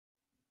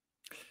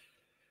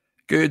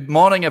Good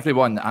morning,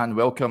 everyone, and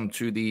welcome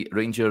to the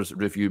Rangers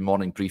Review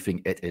Morning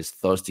Briefing. It is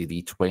Thursday,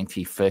 the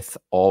 25th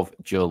of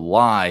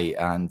July,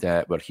 and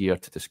we're here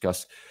to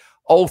discuss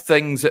all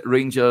things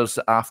Rangers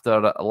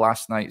after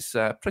last night's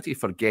pretty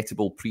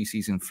forgettable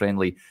pre-season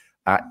friendly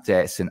at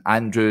St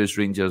Andrews.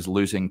 Rangers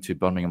losing to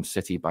Birmingham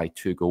City by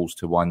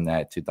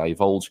 2-1. To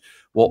divulge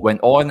what went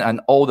on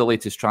and all the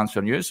latest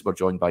transfer news, we're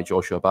joined by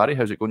Joshua Barry.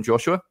 How's it going,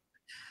 Joshua?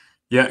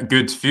 Yeah,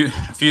 good.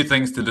 A few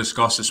things to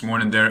discuss this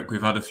morning, Derek.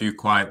 We've had a few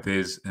quiet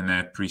days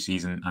in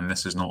pre-season, and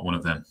this is not one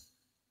of them.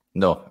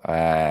 No,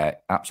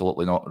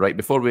 absolutely not. Right,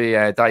 before we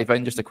dive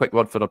in, just a quick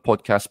word for our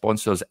podcast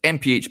sponsors,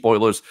 MPH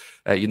Boilers.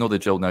 You know the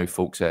drill now,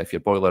 folks. If your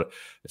boiler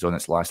is on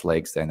its last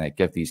legs, then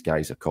give these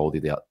guys a call.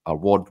 They're the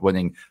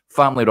award-winning,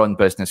 family-run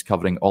business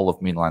covering all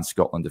of mainland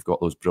Scotland. They've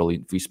got those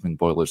brilliant Viessmann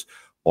boilers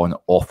on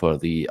offer.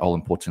 The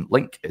all-important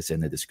link is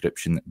in the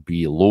description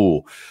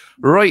below.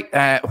 Right,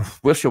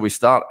 where shall we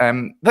start?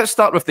 Let's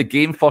start with the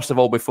game, first of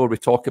all, before we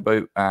talk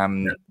about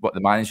what the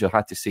manager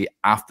had to say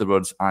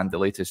afterwards and the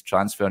latest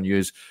transfer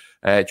news.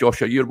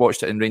 Joshua, you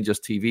watched it in Rangers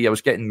TV. I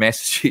was getting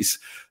messages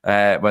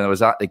when I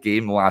was at the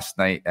game last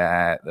night.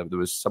 There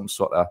was some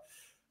sort of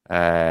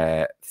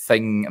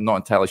thing, I'm not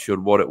entirely sure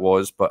what it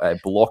was, but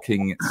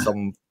blocking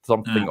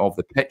something of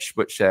the pitch,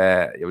 which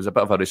it was a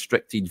bit of a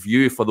restricted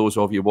view for those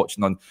of you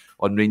watching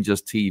on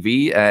Rangers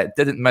TV.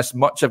 Didn't miss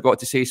much, I've got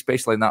to say,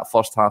 especially in that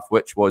first half,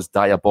 which was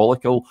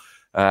diabolical.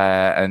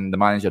 And the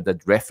manager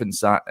did reference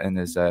that in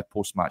his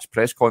post-match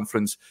press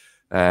conference.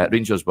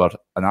 Rangers were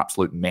an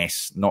absolute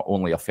mess, not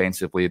only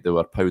offensively, they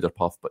were powder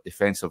puff, but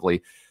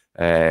defensively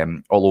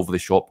all over the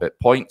shop at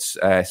points.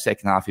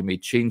 Second half, he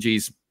made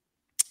changes.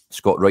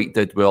 Scott Wright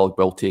did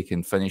well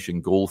taken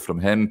finishing goal from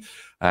him.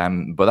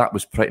 But that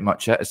was pretty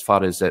much it as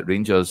far as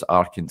Rangers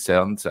are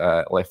concerned.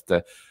 Left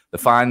the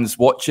fans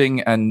watching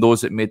and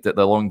those that made the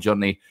long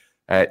journey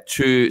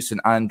to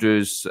St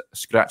Andrews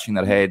scratching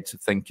their head,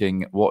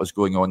 thinking, what is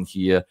going on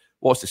here?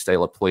 What's the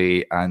style of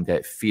play? And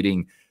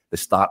fearing the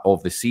start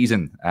of the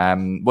season.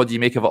 What do you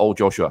make of it all,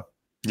 Joshua?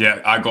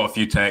 Yeah, I got a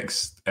few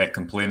texts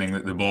complaining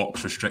that the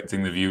box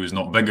restricting the view is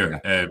not bigger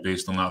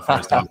based on that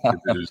first half.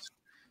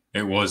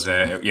 It was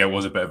a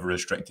bit of a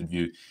restricted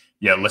view.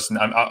 Yeah, listen,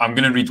 I'm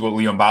going to read what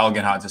Leon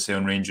Balogun had to say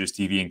on Rangers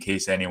TV in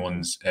case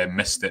anyone's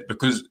missed it,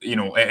 because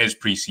it is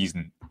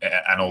pre-season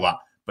and all that.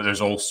 But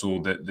there's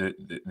also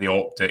the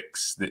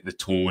optics, the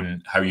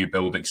tone, how you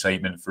build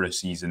excitement for a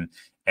season.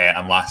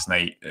 And last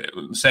night,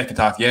 second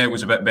half, it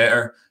was a bit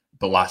better.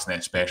 But last night,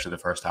 especially the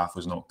first half,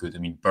 was not good. I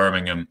mean,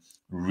 Birmingham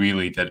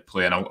really did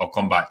play, and I'll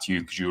come back to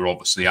you because you were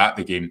obviously at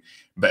the game,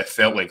 but it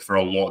felt like for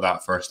a lot of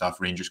that first half,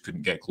 Rangers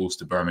couldn't get close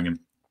to Birmingham,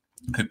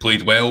 who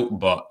played well,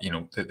 but,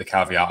 the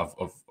caveat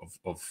of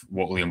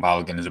what Liam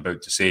Balogun is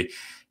about to say.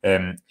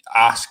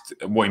 Asked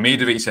what he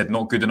made of it, he said,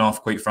 not good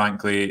enough, quite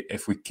frankly.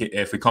 If we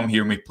come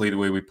here and we play the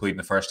way we played in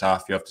the first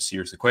half, you have to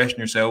seriously question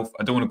yourself.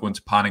 I don't want to go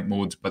into panic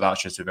mode, but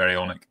that's just a very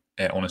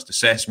honest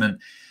assessment.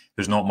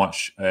 There's not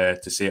much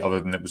to say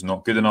other than it was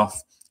not good enough.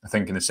 I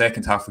think in the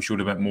second half we showed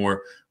a bit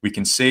more. We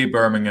can say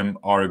Birmingham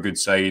are a good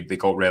side. They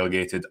got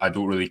relegated. I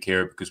don't really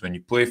care, because when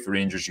you play for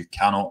Rangers, you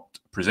cannot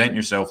present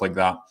yourself like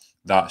that.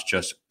 That's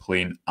just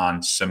plain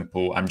and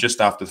simple. I'm just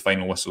after the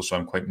final whistle, so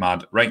I'm quite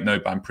mad right now,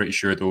 but I'm pretty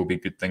sure there will be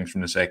good things from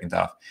the second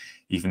half,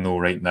 even though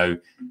right now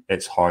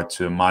it's hard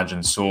to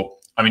imagine. So,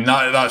 I mean,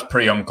 that's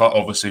pretty uncut,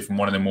 obviously, from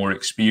one of the more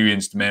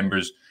experienced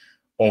members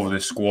of the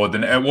squad.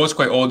 And it was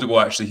quite audible,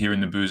 actually,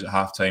 hearing the boos at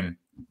halftime,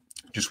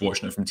 just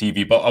watching it from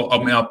TV. But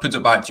I'll put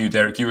it back to you,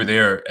 Derek. You were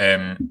there.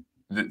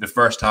 The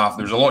first half,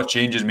 there was a lot of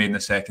changes made in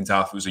the second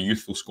half. It was a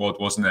youthful squad,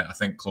 wasn't it? I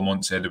think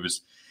Clement said it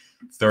was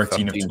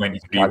 13 of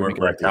 23 were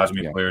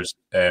academy players.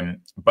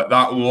 But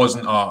that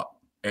wasn't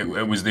it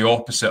was the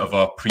opposite of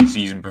a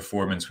pre-season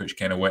performance, which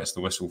kind of wets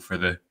the whistle for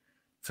the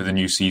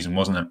new season,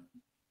 wasn't it?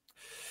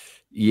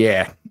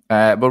 Yeah,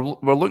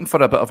 we're looking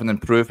for a bit of an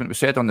improvement. We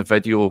said on the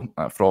video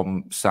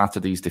from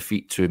Saturday's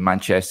defeat to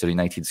Manchester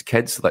United's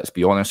kids, let's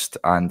be honest,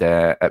 and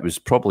it was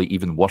probably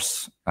even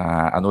worse.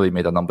 I know they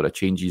made a number of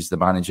changes, the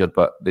manager,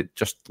 but they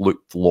just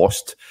looked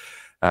lost.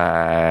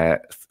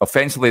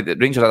 Offensively, the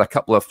Rangers had a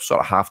couple of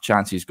sort of half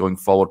chances going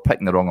forward,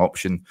 picking the wrong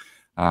option,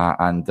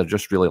 and they're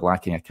just really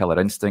lacking a killer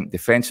instinct.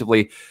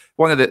 Defensively,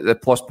 one of the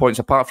plus points,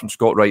 apart from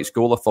Scott Wright's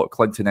goal, I thought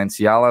Clinton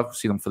Enciala, I've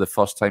seen him for the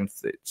first time,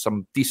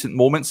 some decent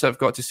moments, I've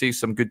got to say,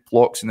 some good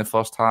blocks in the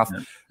first half.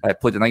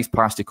 Played a nice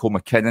pass to Cole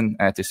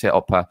McKinnon to set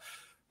up a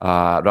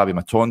Rabbi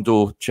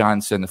Matondo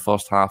chance in the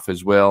first half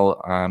as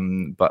well.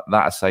 But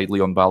that aside,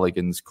 Leon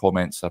Balogun's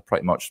comments are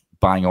pretty much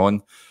bang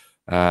on.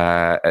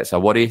 It's a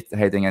worry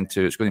heading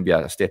into, it's going to be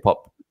a step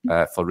up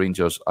for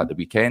Rangers at the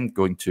weekend,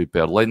 going to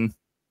Berlin.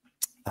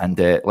 And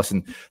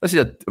listen, this is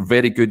a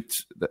very good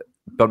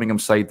Birmingham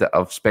side that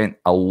have spent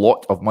a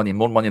lot of money,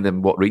 more money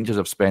than what Rangers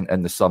have spent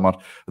in the summer.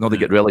 I know they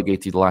get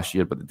relegated last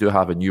year, but they do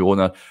have a new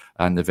owner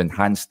and they've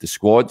enhanced the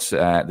squads.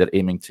 They're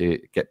aiming to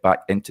get back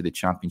into the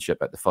Championship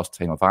at the first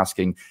time of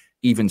asking.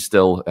 Even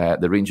still,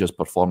 the Rangers'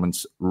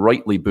 performance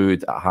rightly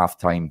booed at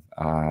half-time.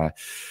 They're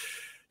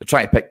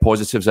trying to pick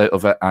positives out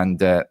of it, and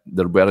there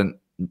weren't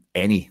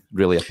any,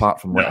 really, apart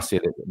from what I say,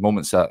 the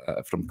moments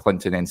from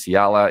Clinton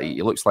Enciala.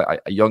 He looks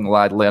like a young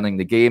lad learning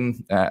the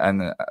game,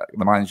 and the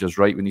manager's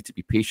right, we need to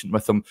be patient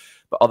with him.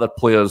 But other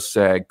players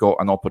got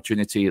an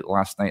opportunity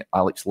last night.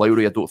 Alex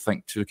Lowry, I don't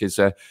think, took his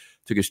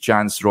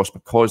chance. Ross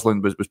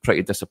McCausland was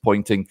pretty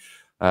disappointing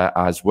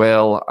as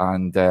well.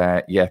 And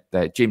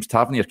James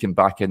Tavernier came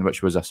back in,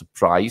 which was a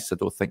surprise. I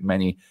don't think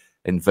many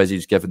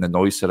envisaged, given the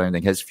noise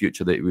surrounding his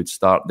future, that he would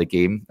start the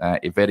game.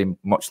 He very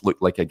much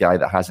looked like a guy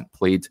that hasn't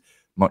played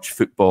much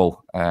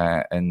football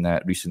in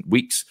recent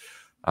weeks.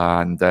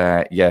 And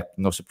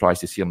no surprise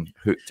to see him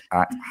hooked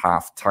at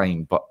half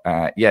time. But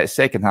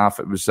second half,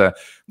 it was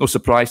no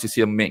surprise to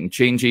see him making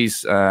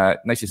changes.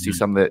 Nice to see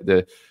some of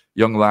the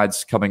young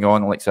lads coming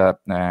on, like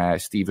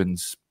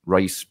Stevens,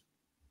 Rice,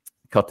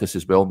 Curtis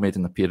as well made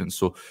an appearance.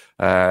 So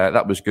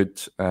that was good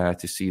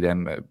to see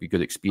them. It'd be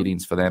good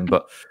experience for them.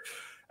 But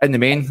in the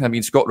main, I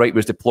mean, Scott Wright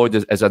was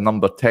deployed as a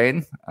number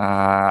 10.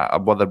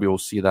 Whether we will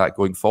see that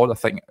going forward, I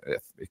think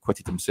he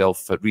acquitted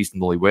himself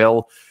reasonably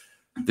well.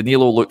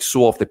 Danilo looks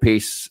so off the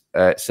pace,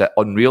 it's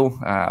unreal.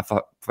 I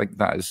think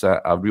that is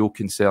a real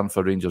concern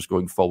for Rangers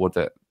going forward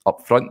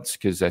up front,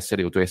 because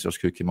Cyril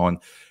Dessers, who came on,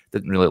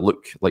 didn't really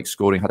look like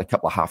scoring, had a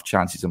couple of half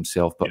chances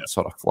himself, but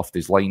sort of fluffed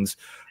his lines.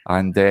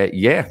 And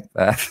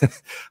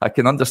I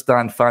can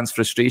understand fans'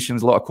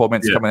 frustrations. A lot of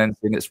comments coming in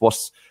saying it's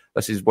worse.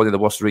 This is one of the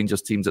worst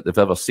Rangers teams that they've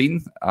ever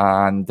seen.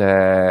 And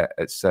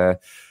it's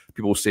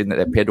people saying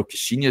that Pedro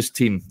Caixinha's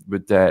team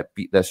would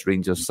beat this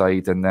Rangers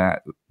side. And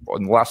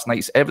on last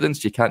night's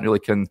evidence, you can't really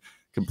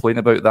complain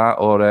about that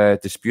or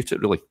dispute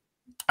it, really.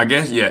 I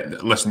guess,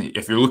 listen,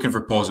 if you're looking for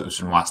positives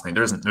from last night,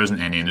 there isn't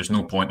any, and there's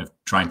no point of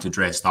trying to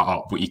dress that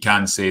up. What you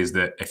can say is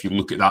that if you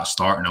look at that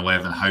starting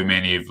 11, how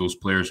many of those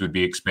players would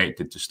be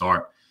expected to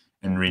start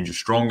in Rangers'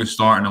 strongest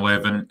starting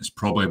 11? It's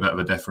probably a bit of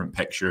a different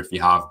picture if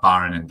you have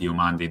Barron and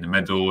Diomande in the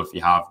middle, if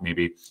you have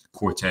maybe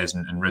Cortez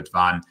and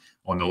Ridvan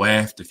on the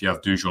left, if you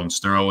have Dujon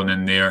Sterling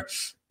in there.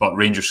 But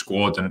Rangers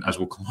squad, and as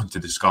we'll come on to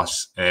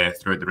discuss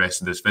throughout the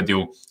rest of this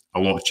video, a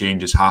lot of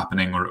changes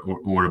happening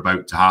or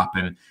about to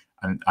happen.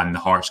 And the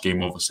Hearts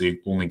game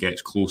obviously only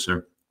gets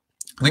closer.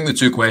 I think the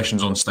two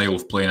questions on style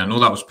of play, and I know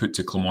that was put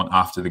to Clement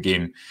after the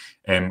game,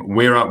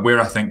 where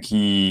I think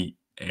he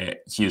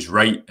is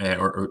right,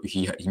 or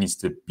he needs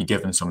to be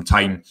given some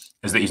time,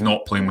 is that he's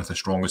not playing with the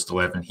strongest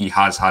 11. He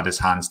has had his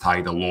hands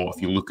tied a lot.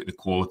 If you look at the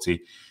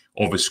quality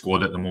of his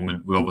squad at the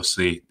moment, we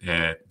obviously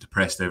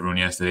depressed everyone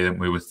yesterday, didn't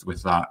we,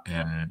 with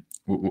that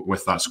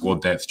with that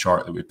squad depth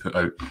chart that we put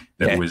out.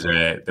 That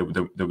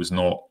was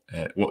not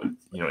what,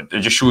 you know. It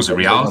just shows the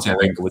reality, I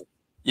think.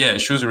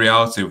 It shows the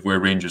reality of where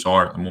Rangers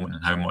are at the moment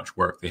and how much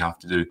work they have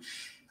to do,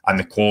 and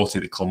the quality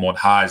that Clement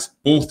has,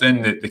 both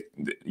in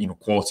the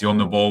quality on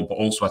the ball, but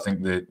also I think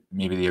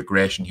maybe the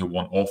aggression he'll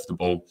want off the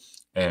ball.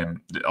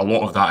 A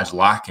lot of that is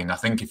lacking. I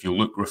think if you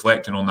look,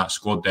 reflecting on that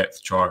squad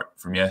depth chart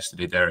from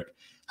yesterday, Derek,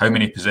 how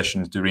many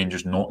positions do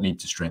Rangers not need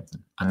to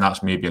strengthen? And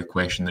that's maybe a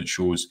question that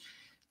shows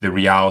the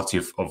reality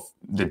of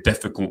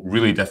the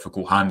really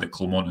difficult hand that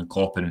Clement and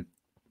Koppen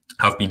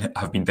have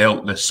been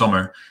dealt this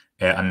summer,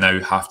 and now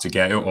have to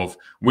get out of.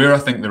 Where I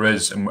think there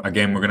is, and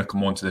again, we're going to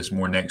come on to this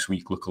more next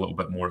week, look a little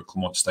bit more at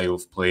Clement's style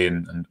of play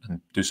and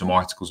do some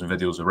articles and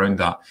videos around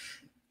that.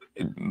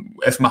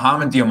 If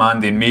Mohamed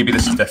Diomande, and maybe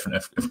this is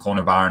different if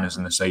Connor Barron is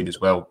on the side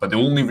as well, but the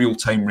only real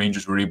time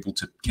Rangers were able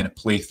to kind of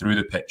play through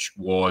the pitch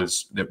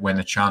was that when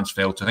the chance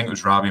fell to, I think it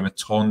was Rabi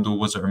Matondo,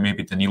 was it, or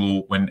maybe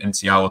Danilo, when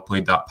Enciala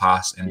played that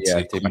pass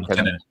into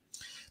McKinnon.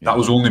 That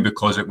was only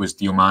because it was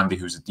Diomande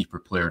who was a deeper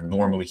player.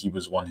 Normally, he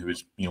was one who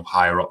was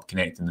higher up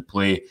connecting the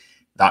play.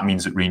 That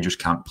means that Rangers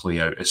can't play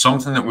out. It's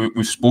something that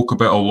we've spoke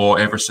about a lot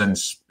ever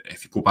since,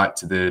 if you go back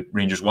to the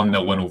Rangers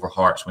 1-0 win over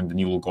Hearts when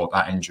Danilo got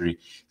that injury.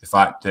 The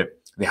fact that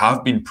they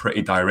have been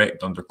pretty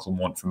direct under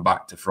Clement from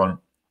back to front,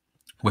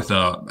 with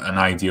an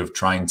idea of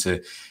trying to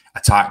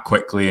attack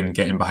quickly and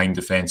getting behind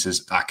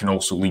defences. That can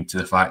also lead to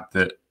the fact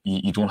that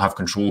you don't have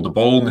control of the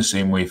ball in the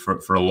same way for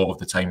a lot of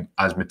the time,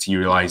 as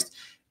materialised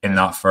in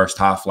that first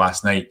half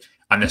last night.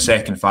 And the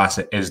second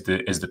facet is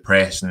the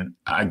press. And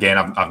again,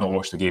 I've not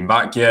watched the game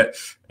back yet.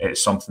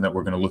 It's something that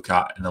we're going to look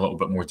at in a little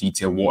bit more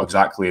detail. What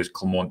exactly is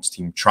Clement's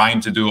team trying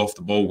to do off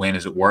the ball? When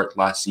has it worked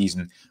last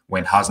season?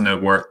 When hasn't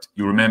it worked?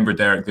 You remember,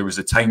 Derek, there was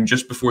a time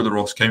just before the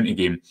Ross County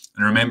game.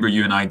 And I remember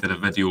you and I did a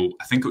video,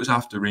 I think it was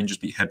after Rangers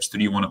beat Hibs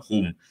 3-1 at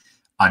home,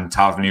 and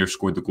Tavernier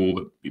scored the goal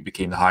that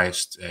became the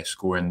highest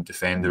scoring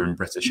defender in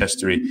British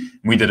history. And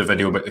we did a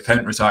video about the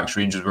counter-attacks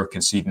Rangers were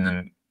conceding,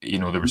 and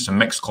there were some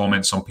mixed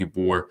comments. Some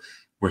people were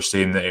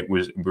saying that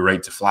we're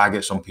right to flag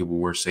it. Some people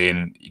were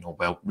saying,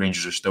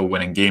 Rangers are still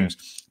winning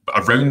games.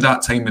 But around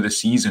that time of the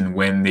season,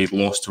 when they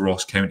lost to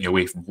Ross County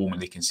away from home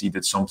and they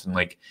conceded something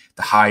like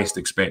the highest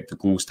expected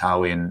goals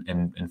tally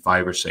in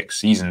 5 or 6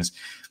 seasons,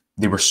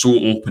 they were so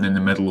open in the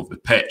middle of the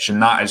pitch.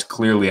 And that is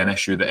clearly an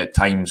issue that at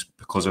times,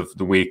 because of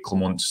the way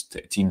Clement's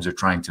teams are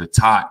trying to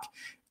attack,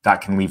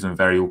 that can leave them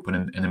very open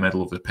in the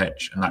middle of the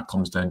pitch. And that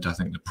comes down to, I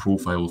think, the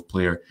profile of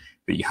player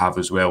that you have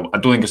as well. I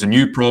don't think it's a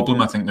new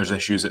problem. I think there's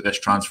issues that this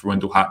transfer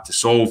window had to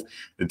solve.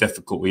 The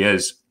difficulty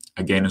is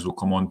again, as we'll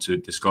come on to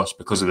discuss,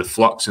 because of the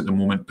flux at the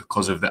moment,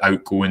 because of the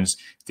outgoings,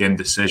 the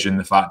indecision,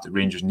 the fact that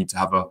Rangers need to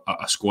have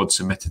a squad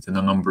submitted in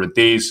a number of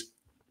days.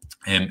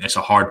 It's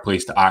a hard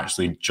place to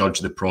actually judge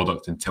the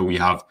product until we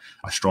have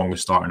a stronger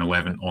starting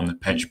 11 on the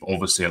pitch. But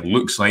obviously, it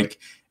looks like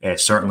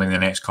certainly in the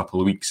next couple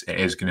of weeks, it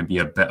is going to be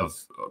a bit of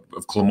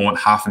Clement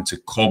having to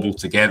cobble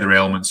together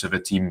elements of a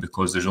team,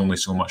 because there's only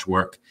so much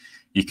work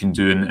you can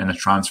do in a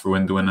transfer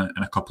window in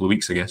a couple of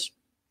weeks, I guess.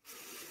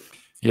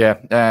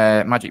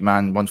 Yeah, Magic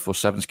Man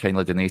 147's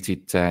kindly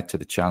donated to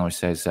the channel. He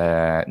says,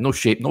 no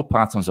shape, no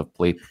patterns of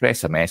play,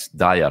 press a mess,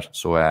 dire.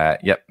 So,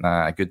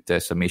 a good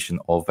summation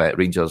of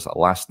Rangers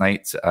last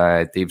night.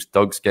 Dave's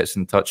Duggs gets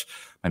in touch.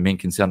 My main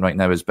concern right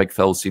now is Big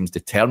Phil seems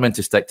determined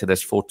to stick to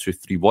this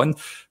 4-2-3-1,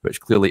 which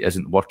clearly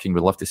isn't working.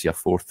 We'd love to see a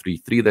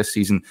 4-3-3 this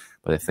season,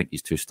 but I think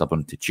he's too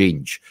stubborn to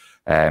change.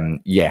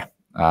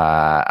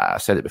 I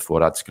said it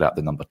before, I'd scrap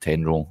the number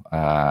 10 role.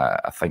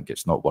 I think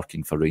it's not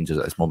working for Rangers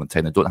at this moment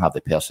in time. They don't have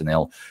the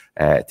personnel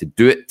to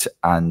do it,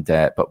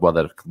 but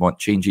whether Clement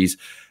changes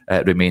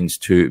remains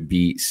to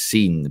be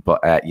seen.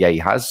 But he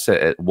has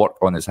work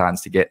on his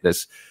hands to get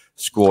this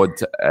squad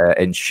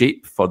in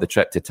shape for the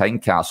trip to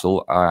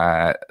Tynecastle.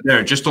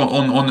 Just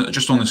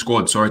on the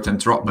squad. Sorry to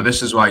interrupt, but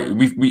this is why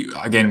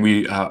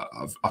we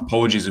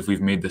apologies if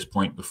we've made this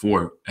point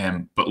before.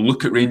 But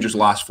look at Rangers'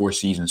 last 4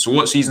 seasons. So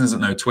what season is it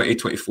now? 20,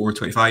 24,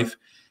 25.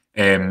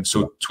 Going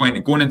into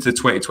the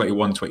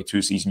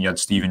 2021-22 season, you had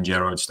Steven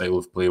Gerrard's style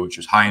of play, which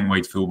was high and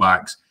wide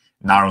fullbacks,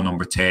 narrow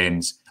number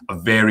 10s, a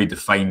very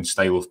defined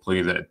style of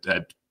play that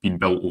had been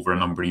built over a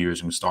number of years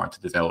and was starting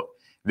to develop.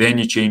 Then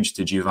you changed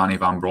to Giovanni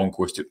Van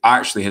Bronckhorst.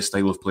 Actually, his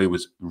style of play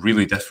was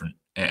really different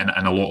in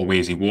a lot of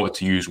ways. He wanted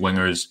to use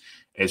wingers.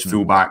 His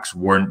fullbacks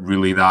weren't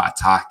really that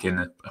attacking,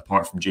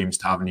 apart from James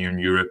Tavernier in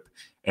Europe.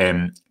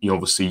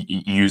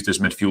 He used his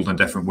midfield in a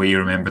different way. You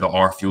remember that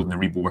Arfield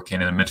and Aribo were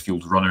kind of the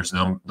midfield runners,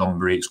 and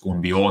number 8s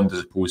going beyond, as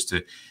opposed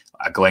to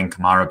a Glenn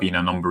Kamara being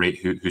a number 8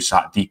 who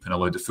sat deep and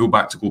allowed the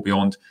fullback to go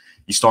beyond.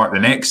 You start the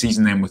next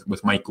season then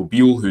with Michael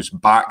Beale, who's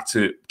back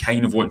to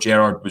kind of what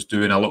Gerrard was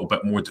doing, a little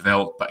bit more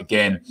developed. But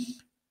again,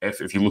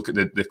 if you look at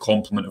the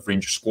complement of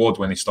Rangers squad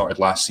when they started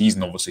last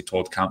season, obviously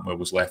Todd Cantwell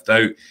was left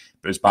out,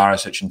 but it's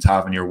Barisic and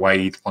Tavernier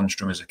wide,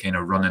 Lundstrom is a kind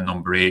of running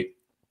number 8,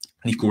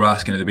 Nico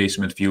Raskin at the base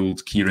of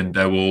midfield, Kieran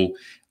Dowell,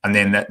 and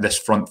then this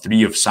front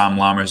 3 of Sam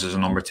Lammers as a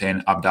number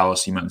 10, Abdallah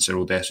Sima and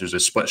Cyril Dessers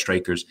as split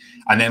strikers.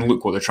 And then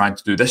look what they're trying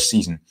to do this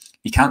season.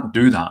 You can't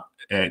do that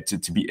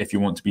to be if you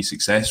want to be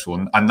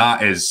successful, and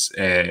that is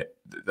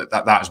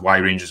that is why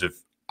Rangers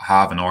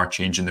have and are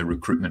changing the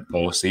recruitment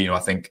policy. I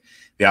think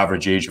the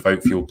average age of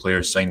outfield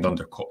players signed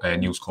under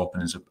Niels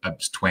Koppen is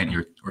 20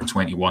 or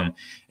 21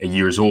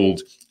 years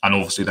old. And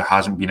obviously there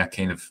hasn't been a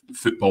kind of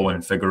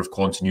footballing figure of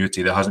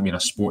continuity. There hasn't been a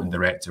sporting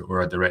director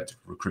or a director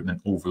of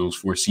recruitment over those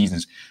 4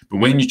 seasons. But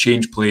when you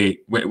change play,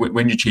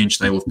 when you change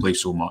style of play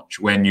so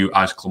much, when you,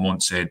 as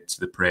Clement said to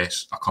the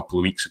press a couple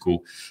of weeks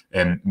ago,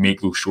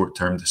 make those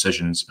short-term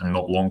decisions and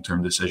not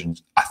long-term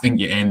decisions, I think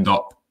you end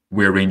up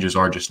where Rangers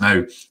are just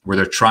now, where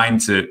they're trying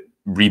to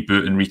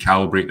reboot and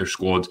recalibrate their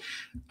squad,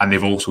 and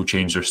they've also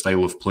changed their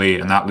style of play,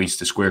 and that leads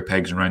to square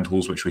pegs and round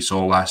holes, which we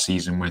saw last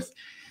season with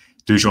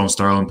Dujon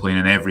Sterling playing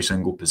in every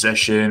single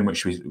position,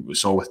 which we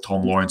saw with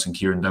Tom Lawrence and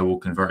Kieran Dowell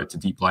converted to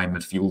deep line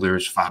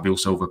midfielders, Fabio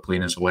Silva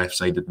playing as a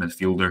left-sided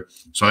midfielder.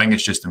 So I think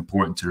it's just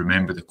important to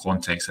remember the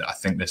context that I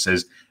think this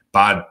is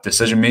bad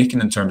decision-making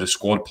in terms of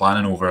squad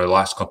planning over the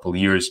last couple of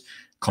years,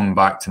 coming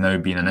back to now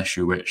being an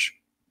issue which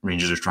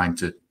Rangers are trying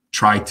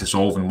to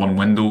solve in one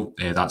window.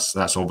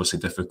 That's obviously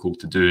difficult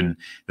to do. And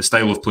the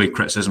style of play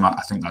criticism,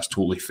 I think that's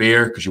totally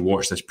fair, because you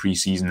watch this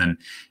pre-season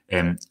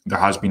and there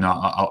has been a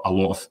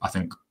lot of, I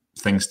think,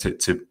 things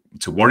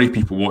to worry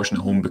people watching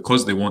at home,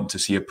 because they want to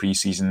see a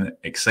pre-season that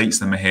excites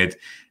them ahead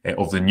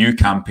of the new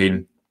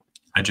campaign.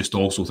 I just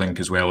also think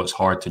as well it's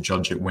hard to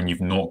judge it when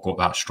you've not got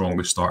that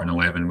strongest starting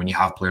 11, when you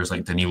have players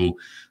like Danilo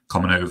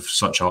coming out of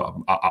such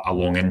a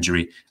long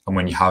injury, and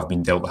when you have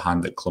been dealt the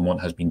hand that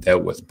Clement has been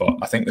dealt with. But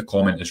I think the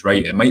comment is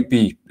right. It might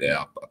be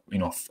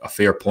a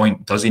fair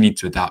point. Does he need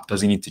to adapt?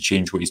 Does he need to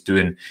change what he's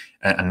doing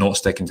and not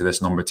sticking to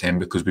this number 10?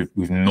 Because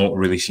we've not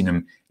really seen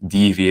him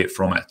deviate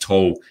from it at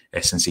all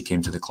since he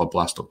came to the club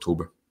last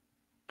October.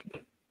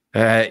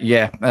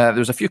 There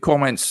was a few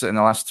comments in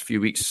the last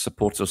few weeks,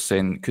 supporters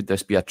saying, could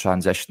this be a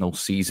transitional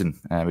season?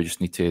 We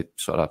just need to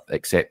sort of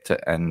accept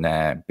it.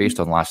 And based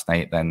on last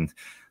night, then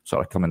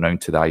sort of coming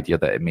round to the idea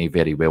that it may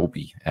very well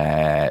be.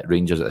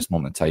 Rangers at this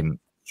moment in time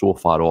so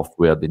far off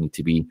where they need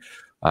to be.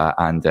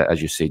 And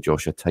as you say,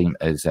 Joshua, time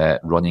is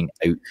running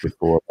out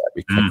before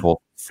we kick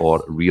off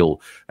for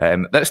real.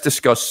 Let's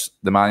discuss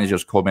the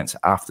manager's comments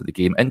after the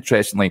game.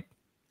 Interestingly,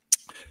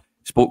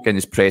 spoke in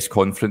his press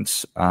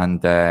conference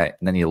and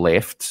then he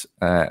left.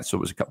 So it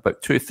was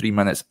about 2 or 3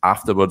 minutes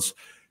afterwards,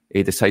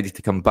 he decided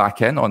to come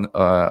back in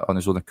on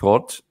his own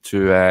accord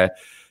to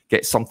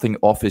get something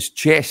off his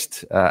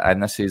chest.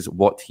 And this is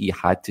what he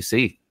had to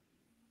say.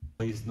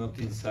 He's not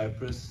in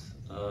Cyprus.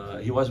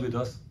 He was with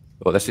us.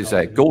 Oh, this is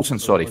Goldson,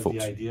 sorry,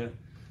 folks. The idea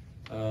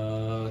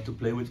to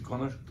play with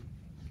Connor,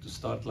 to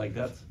start like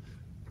that.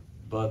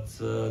 but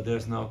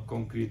there's now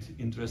concrete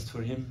interest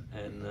for him,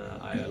 and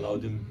I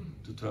allowed him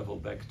to travel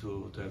back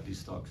to have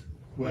these talks.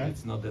 Where? But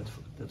it's not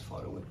that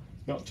far away.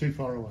 Not too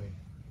far away.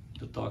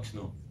 The talks,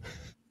 no.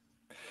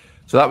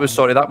 So that was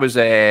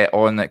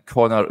on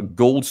Connor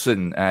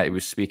Goldson. He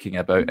was speaking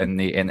about in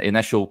the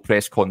initial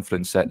press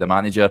conference. The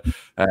manager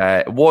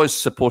was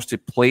supposed to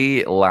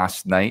play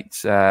last night,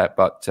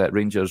 but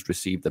Rangers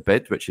received a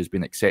bid which has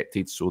been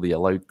accepted, so they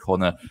allowed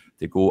Connor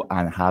to go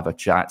and have a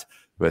chat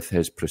with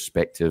his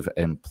prospective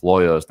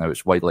employers. Now,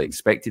 it's widely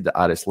expected that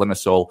Aris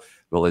Limassol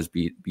will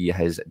be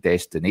his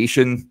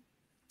destination.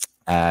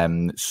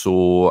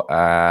 So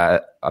I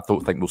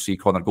don't think we'll see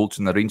Connor Goldson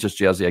in the Rangers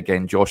jersey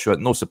again, Joshua.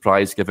 No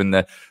surprise given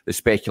the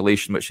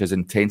speculation which has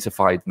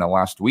intensified in the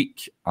last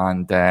week.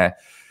 And it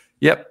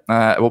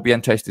will be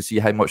interesting to see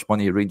how much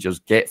money Rangers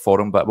get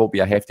for him, but it will be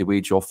a hefty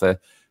wage off the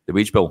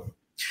wage bill.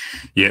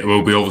 Yeah, it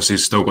will be. Obviously,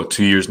 he's still got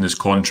 2 years in his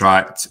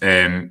contract.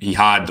 He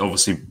had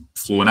obviously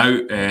flown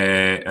out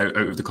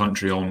of the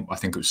country on, I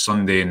think it was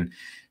Sunday,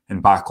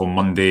 and back on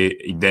Monday.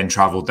 He then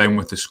travelled down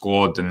with the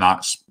squad, and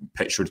that's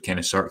picture had kind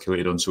of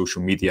circulated on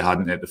social media,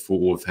 hadn't it? The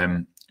photo of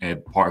him,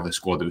 part of the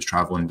squad that was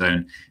travelling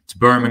down to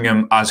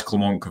Birmingham. As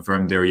Clement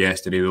confirmed there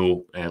yesterday,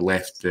 though,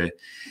 left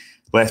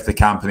the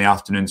camp in the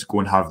afternoon to go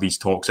and have these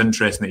talks.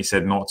 Interesting that he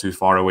said not too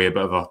far away, a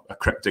bit of a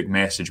cryptic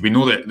message. We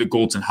know that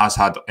Goldson has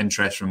had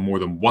interest from more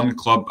than one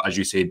club. As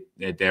you said,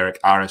 Derek,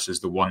 Aris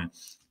is the one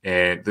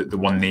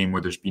name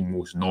where there's been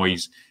most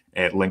noise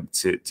linked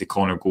to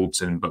Connor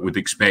Goldson, but would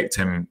expect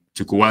him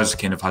to go, as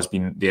kind of has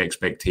been the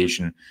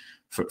expectation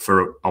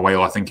for a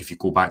while. I think if you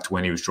go back to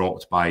when he was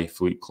dropped by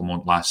Philippe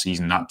Clement last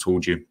season, that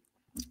told you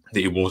that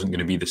he wasn't going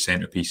to be the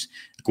centrepiece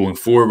going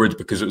forward,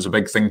 because it was a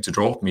big thing to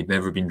drop him. He'd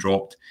never been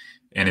dropped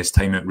in his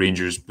time at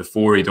Rangers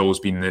before. He'd always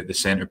been the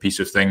centrepiece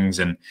of things.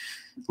 And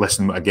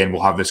listen, again,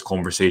 we'll have this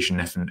conversation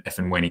if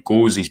and when he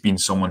goes. He's been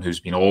someone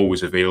who's been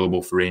always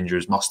available for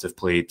Rangers, must have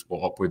played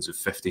upwards of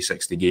 50,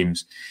 60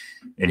 games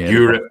in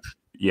Europe.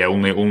 Yeah,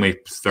 only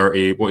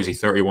 30. What is he?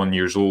 31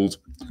 years old.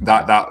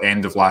 That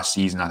end of last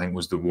season, I think,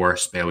 was the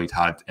worst spell he'd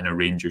had in a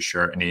Rangers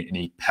shirt, and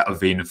he hit a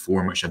vein of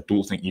form which I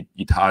don't think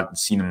you'd had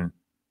seen him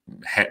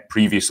hit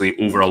previously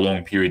over a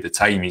long period of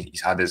time.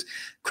 He's had his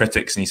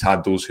critics and he's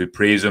had those who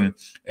praise him.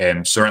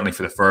 Certainly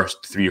for the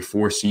first 3 or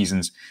 4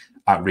 seasons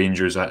at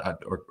Rangers,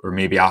 or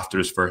maybe after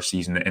his first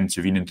season, the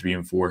intervening 3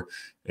 and 4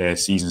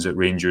 seasons at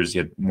Rangers, he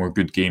had more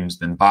good games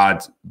than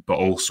bad. But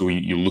also,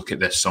 you look at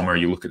this summer,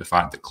 you look at the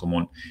fact that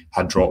Clement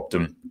had dropped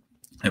him.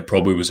 It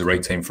probably was the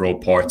right time for all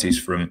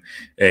parties for him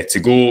to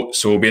go.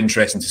 So it'll be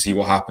interesting to see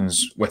what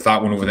happens with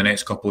that one over the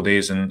next couple of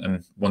days,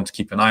 and one to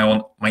keep an eye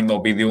on. Might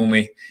not be the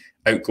only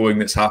outgoing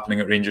that's happening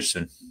at Rangers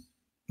soon.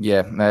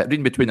 Yeah,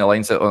 reading between the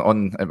lines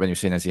on when you're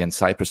saying is he in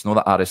Cyprus, know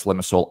that Aris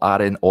Limassol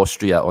are in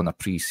Austria on a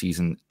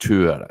pre-season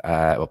tour,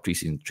 or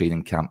pre-season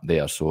training camp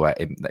there. So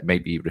it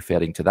might be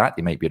referring to that.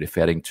 He might be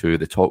referring to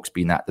the talks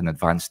being at an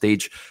advanced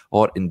stage,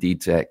 or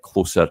indeed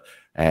closer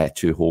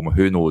to home.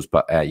 Who knows?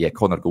 But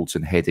Connor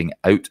Goldson heading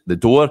out the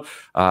door.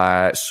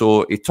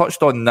 So he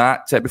touched on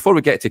that. Before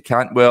we get to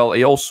Cantwell,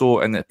 he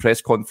also in the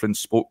press conference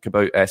spoke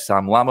about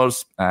Sam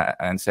Lammers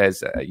and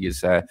says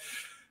he's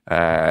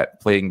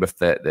playing with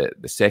the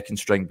second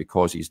string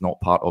because he's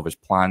not part of his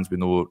plans. We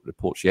know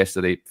reports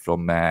yesterday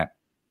from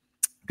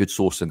good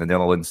source in the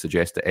Netherlands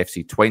suggest that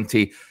FC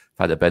 20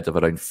 had a bid of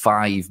around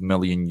 €5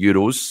 million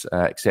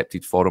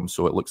accepted for him.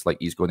 So it looks like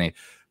he's going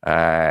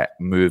to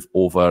move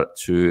over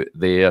to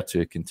there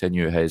to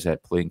continue his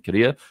playing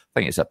career. I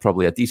think it's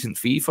probably a decent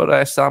fee for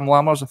Sam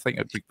Lammers. I think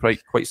I'd be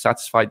quite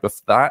satisfied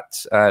with that.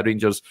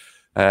 Rangers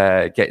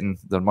getting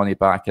their money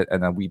back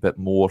and a wee bit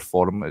more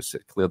for him. It's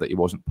clear that he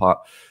wasn't part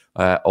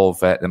of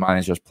the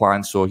manager's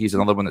plan. So he's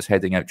another one that's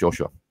heading out,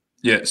 Joshua.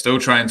 Yeah, still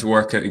trying to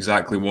work out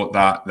exactly what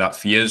that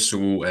fee is. So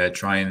we'll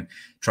try and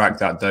track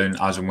that down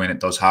as and when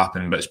it does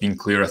happen. But it's been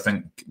clear, I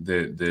think,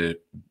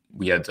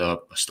 we had a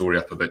story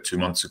up about 2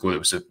 months ago. It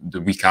was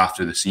the week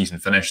after the season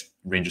finished.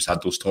 Rangers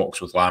had those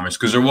talks with Lammers,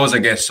 because there was, I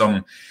guess,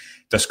 some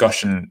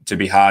discussion to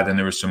be had, and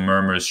there were some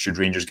murmurs, should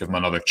Rangers give him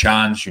another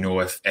chance? You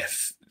know, if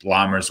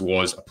Lammers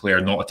was a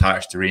player not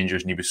attached to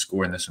Rangers and he was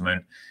scoring this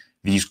amount,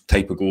 these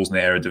type of goals in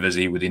the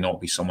Eredivisie, would he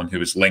not be someone who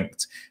was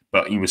linked?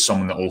 But he was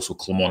someone that also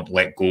Clement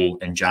let go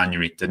in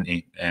January, didn't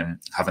he?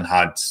 Having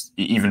had,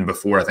 even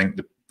before I think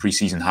the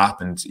pre-season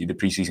happened, the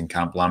pre-season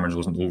camp, Lammers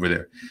wasn't over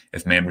there,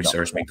 if memory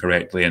serves me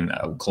correctly. And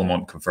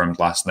Clement confirmed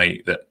last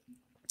night that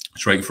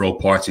it's right for all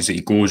parties that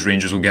he goes.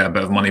 Rangers will get a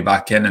bit of money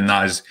back in, and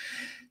that is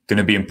going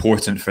to be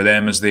important for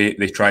them as they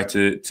try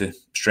to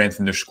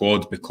strengthen their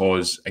squad,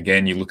 because,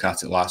 again, you look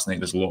at it last night,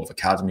 there's a lot of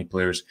academy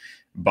players,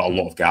 but a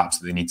lot of gaps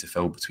that they need to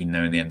fill between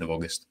now and the end of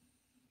August.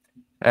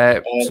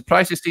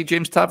 Surprised to see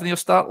James Tavernier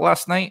start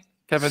last night,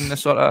 given the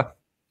sort of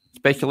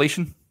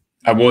speculation?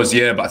 I was,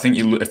 yeah, but I think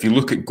if you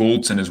look at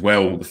Goldson as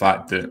well, the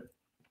fact that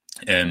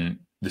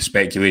the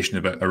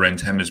speculation around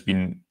him has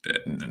been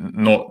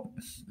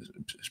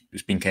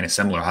it's been kind of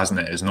similar, hasn't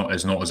it? It's not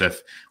as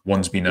if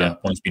one's been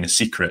a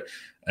secret.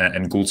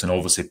 And Goldson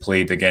obviously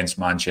played against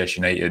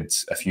Manchester United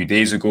a few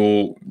days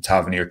ago.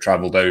 Tavernier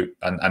travelled out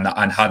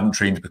and hadn't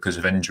trained because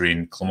of injury,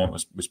 and Clement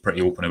was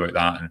pretty open about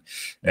that.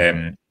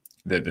 And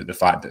the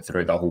fact that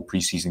throughout that whole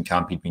pre-season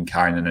camp he'd been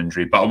carrying an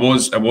injury. But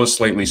I was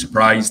slightly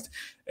surprised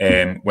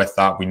with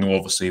that. We know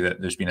obviously that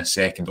there's been a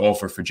second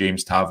offer for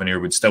James Tavernier.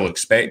 Would still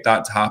expect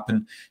that to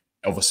happen.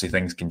 Obviously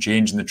things can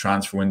change in the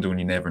transfer window and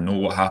you never know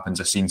what happens.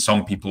 I've seen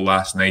some people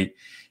last night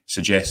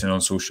suggesting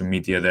on social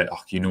media that,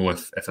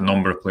 if a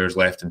number of players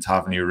left and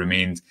Tavernier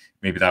remained,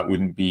 maybe that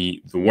wouldn't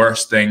be the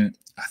worst thing.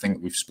 I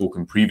think we've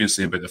spoken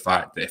previously about the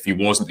fact that if he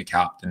wasn't the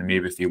captain, and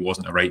maybe if he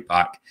wasn't a right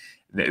back,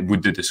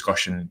 would the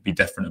discussion be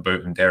different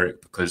about him,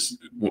 Derek? Because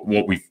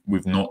what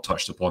we've not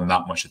touched upon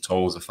that much at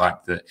all is the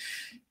fact that,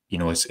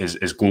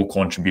 his goal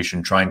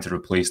contribution, trying to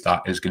replace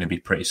that, is going to be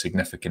pretty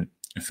significant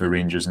for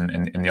Rangers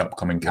in the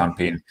upcoming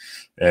campaign.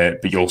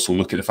 But you also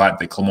look at the fact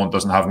that Clement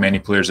doesn't have many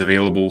players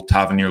available.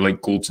 Tavernier,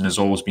 like Goldson, has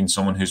always been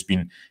someone who's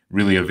been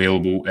really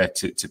available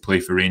to play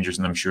for Rangers.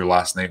 And I'm sure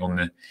last night on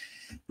the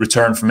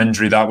return from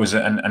injury, that was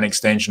an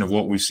extension of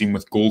what we've seen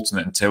with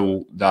Goldson.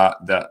 Until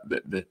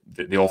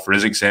the offer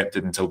is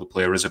accepted, until the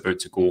player is about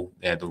to go,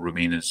 they'll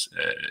remain as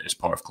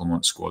part of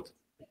Clement's squad.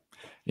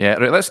 Yeah,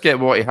 right, let's get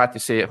what he had to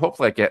say.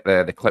 Hopefully I get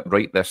the clip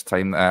right this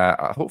time.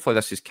 Hopefully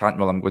this is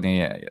Cantwell. I'm going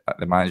to,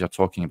 the manager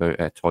talking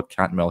about Todd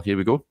Cantwell. Here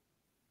we go.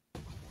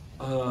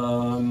 I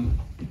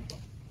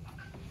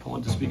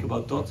want to speak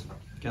about Todd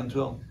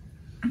Cantwell,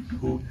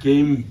 who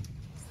came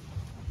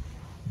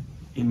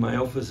in my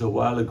office a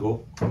while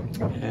ago,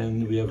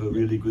 and we have a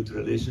really good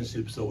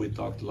relationship, so we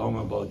talked long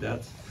about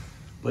that.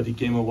 But he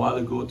came a while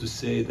ago to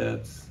say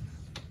that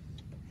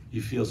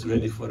he feels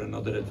ready for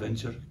another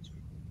adventure,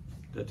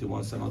 that he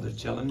wants another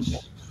challenge.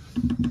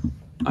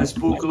 I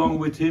spoke along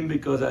with him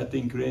because I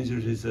think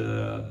Rangers is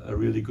a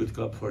really good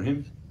club for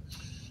him.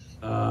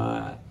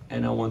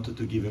 And I wanted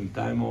to give him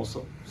time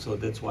also. So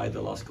that's why the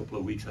last couple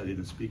of weeks I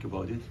didn't speak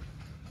about it.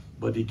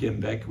 But he came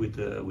back with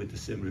the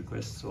same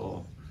request.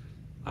 So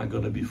I'm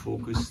going to be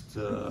focused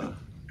the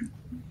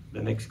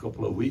next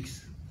couple of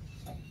weeks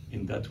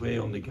in that way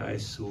on the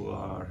guys who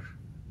are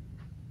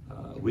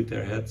with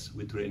their heads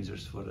with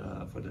Rangers for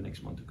the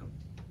next month to come.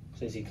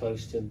 So is he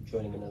close to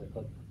joining another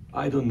club?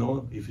 I don't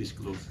know if he's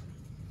close.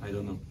 I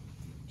don't know.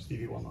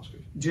 Stevie, one last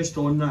question. Just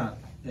on that,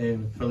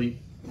 Philippe,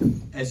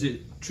 is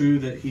it true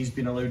that he's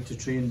been allowed to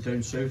train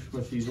down south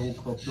with his old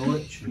club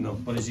Norwich? No.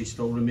 Or is he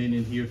still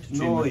remaining here to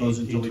train with us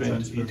until he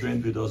transfers? He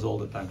trained with us all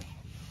the time.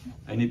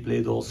 And he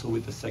played also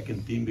with the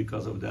second team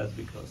because of that,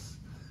 because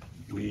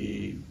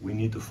we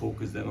need to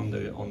focus then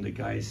on the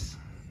guys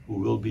who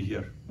will be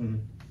here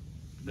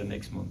the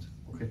next month.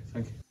 Okay,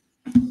 thank you.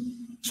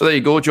 So there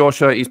you go,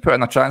 Joshua. He's put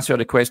in a transfer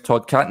request,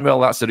 Todd Cantwell.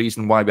 That's the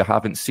reason why we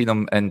haven't seen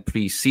him in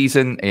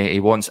pre-season. He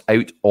wants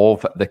out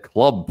of the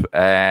club.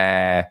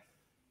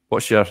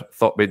 What's your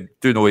thought? We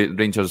do know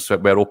Rangers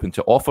were open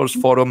to offers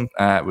for him.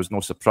 It was no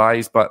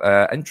surprise, but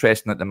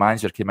interesting that the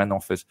manager came in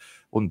off his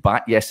own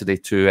bat yesterday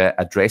to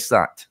address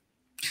that.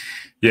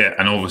 Yeah,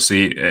 and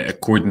obviously,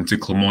 according to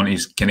Clement,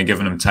 he's kind of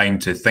given him time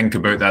to think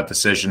about that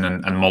decision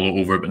and mull it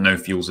over, but now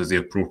feels is the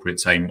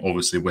appropriate time,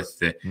 obviously, with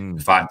the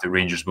fact that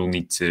Rangers will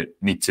need to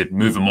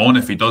move him on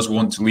if he does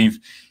want to leave,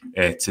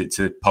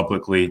 to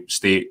publicly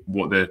state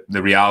what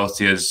the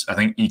reality is. I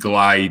think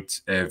eagle-eyed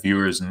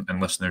viewers and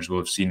listeners will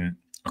have seen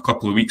a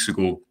couple of weeks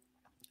ago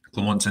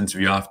Clement's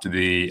interview after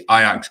the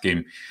Ajax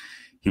game.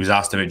 He was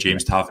asked about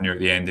James Tavernier at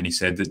the end, and he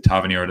said that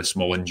Tavernier had a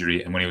small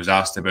injury, and when he was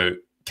asked about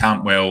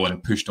Cantwell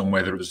and pushed on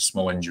whether it was a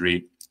small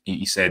injury,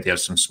 he said he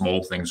has some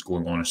small things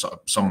going on, or sort of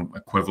some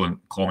equivalent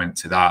comment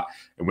to that,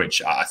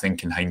 which I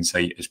think in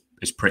hindsight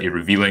is pretty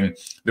revealing.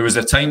 There was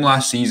a time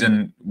last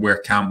season where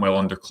Cantwell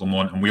under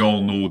Clement, and we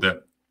all know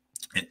that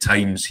at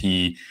times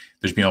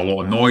there's been a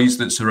lot of noise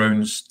that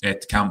surrounds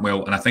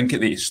Cantwell, and I think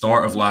at the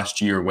start of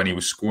last year when he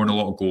was scoring a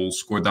lot of goals,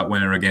 scored that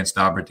winner against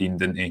Aberdeen,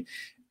 didn't he?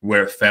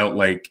 Where it felt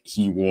like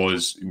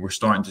we're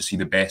starting to see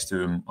the best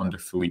of him under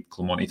Philippe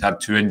Clement. He'd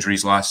had 2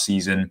 injuries last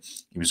season.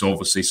 He was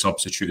obviously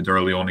substituted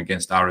early on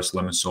against Aris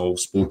Limassol,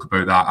 spoke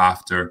about that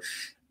after.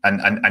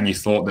 And you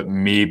thought that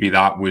maybe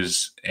that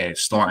was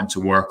starting to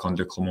work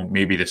under Clement,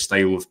 maybe the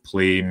style of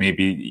play,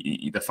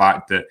 maybe the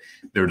fact that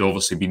there had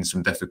obviously been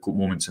some difficult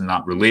moments in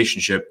that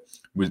relationship,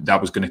 that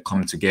was going to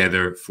come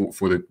together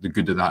for the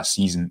good of that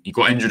season. He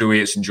got injured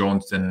away at St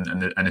Johnstone,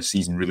 and the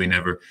season really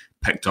never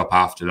picked up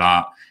after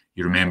that.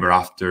 You remember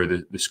after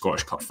the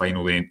Scottish Cup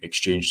final, they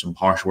exchanged some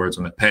harsh words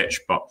on the pitch.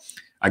 But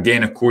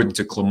again, according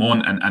to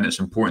Clement, and it's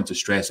important to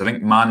stress, I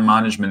think man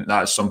management,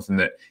 that is something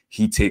that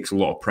he takes a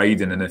lot of pride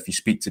in. And if you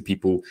speak to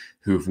people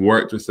who have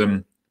worked with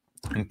him,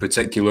 in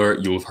particular,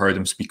 you'll have heard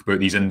him speak about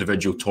these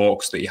individual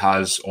talks that he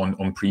has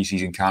on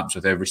pre-season camps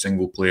with every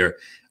single player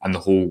and the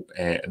whole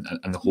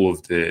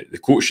of the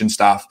coaching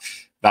staff.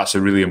 That's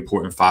a really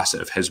important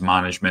facet of his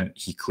management.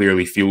 He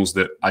clearly feels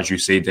that, as you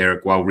say,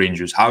 Derek, while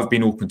Rangers have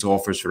been open to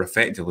offers for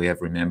effectively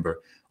every member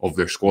of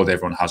their squad,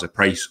 everyone has a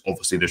price.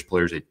 Obviously, there's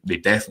players they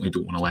definitely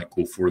don't want to let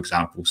go. For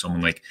example,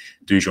 someone like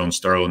Dujon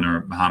Sterling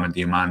or Mohamed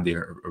Diomande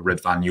or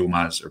Ridvan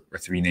Yilmaz are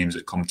 3 names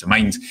that come to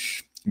mind.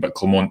 But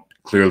Clement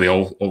clearly,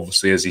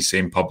 obviously, as he's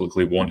saying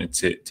publicly, wanted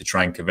to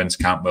try and convince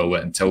Cantwell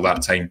that until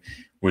that time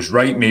was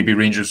right, maybe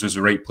Rangers was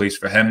the right place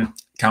for him.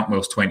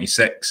 Cantwell's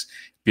 26.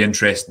 Be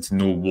interesting to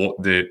know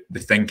what the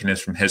thinking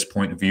is from his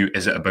point of view.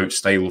 Is it about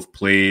style of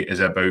play? Is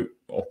it about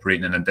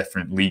operating in a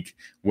different league?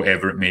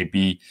 Whatever it may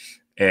be.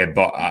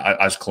 But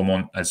as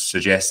Clement has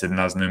suggested and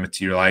as now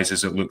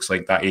materialises, it looks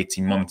like that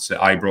 18 months at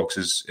Ibrox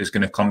is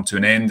going to come to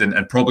an end,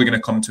 and probably going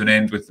to come to an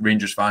end with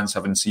Rangers fans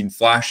having seen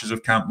flashes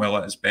of Cantwell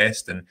at his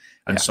best and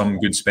some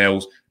good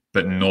spells,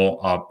 but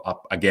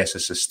not, I guess, a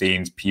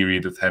sustained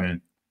period of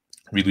him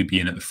really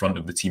being at the front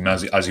of the team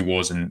as he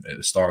was at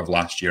the start of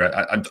last year.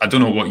 I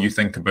don't know what you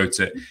think about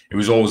it. It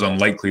was always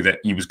unlikely that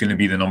he was going to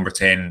be the number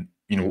 10,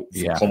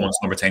 Clement's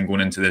number 10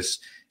 going into this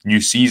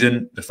new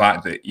season. The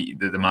fact that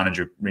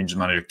the Rangers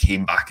manager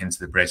came back into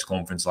the press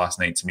conference last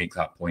night to make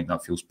that point,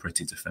 that feels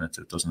pretty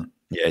definitive, doesn't it?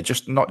 Yeah,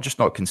 just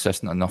not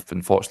consistent enough,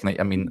 unfortunately.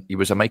 I mean, he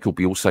was a Michael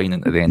Beale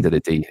signing at the end of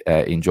the day.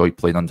 He enjoyed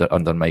playing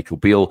under Michael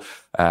Beale,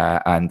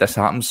 and this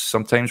happens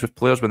sometimes with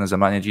players when there's a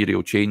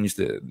managerial change.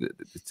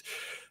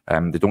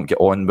 They don't get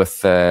on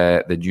with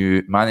the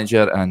new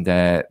manager, and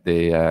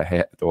they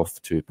head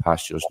off to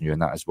pastures new,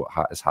 and that is what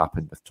has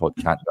happened with Todd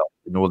Cantwell.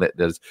 We know that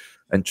there's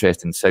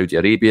interest in Saudi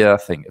Arabia. I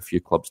think a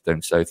few clubs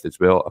down south as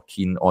well are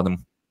keen on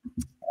him.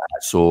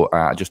 So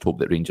I just hope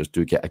that Rangers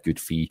do get a good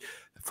fee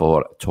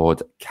for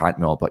Todd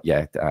Cantwell. But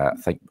yeah, I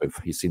think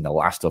we've seen the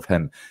last of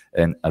him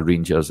in a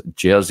Rangers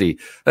jersey.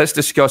 Let's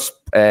discuss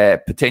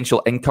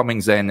potential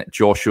incomings then,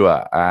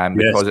 Joshua,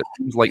 because it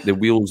seems like the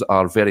wheels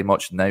are very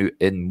much now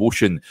in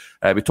motion.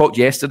 We talked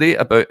yesterday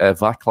about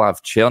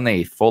Vaclav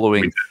Černý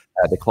following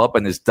the club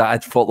and his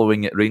dad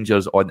following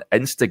Rangers on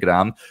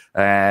Instagram.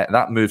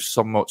 That moved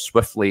somewhat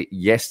swiftly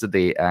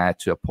yesterday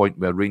to a point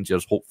where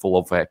Rangers hopeful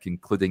of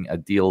concluding a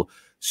deal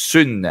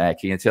soon. Can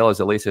you tell us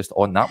the latest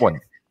on that one?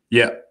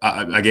 Yeah,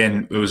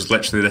 again, it was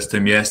literally this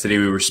time yesterday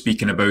we were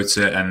speaking about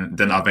it and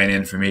didn't have any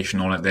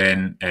information on it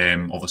then.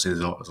 Obviously,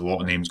 there's a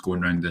lot of names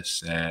going around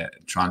this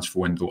transfer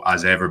window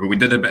as ever, but we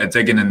did a bit of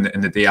digging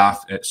in the day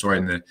after,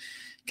 in the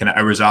kind of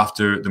hours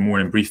after the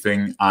morning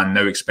briefing, and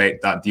now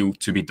expect that deal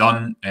to be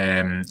done.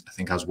 I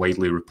think as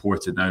widely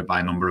reported now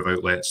by a number of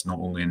outlets, not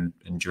only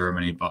in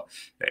Germany, but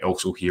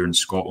also here in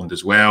Scotland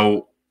as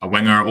well. A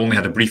winger, only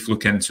had a brief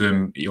look into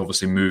him. He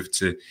obviously moved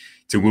to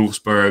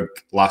Wolfsburg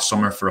last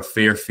summer for a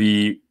fair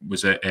fee,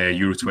 was at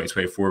Euro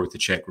 2024 with the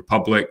Czech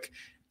Republic.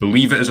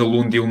 Believe it is a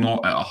loan deal,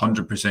 not at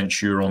 100%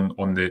 sure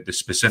on the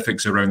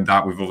specifics around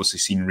that. We've obviously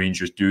seen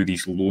Rangers do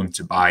these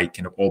loan-to-buy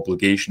kind of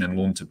obligation and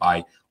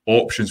loan-to-buy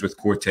options with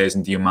Cortez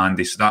and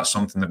Diomande. So that's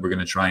something that we're going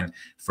to try and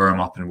firm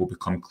up and will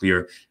become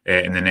clear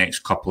in the next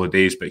couple of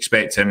days. But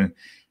expect him,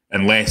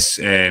 unless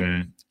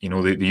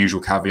the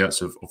usual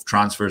caveats of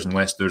transfers,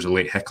 unless there's a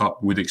late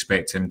hiccup, would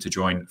expect him to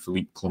join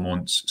Philippe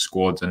Clement's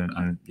squad.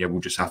 And we'll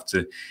just have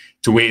to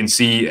wait and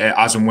see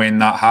as and when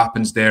that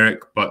happens,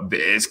 Derek. But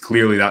it's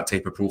clearly that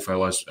type of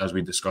profile, as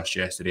we discussed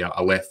yesterday.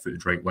 A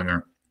left-footed right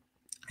winger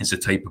is the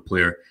type of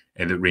player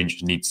that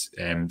Rangers needs.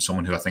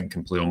 Someone who I think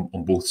can play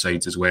on both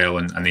sides as well.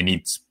 And they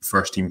need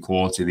first-team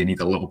quality. They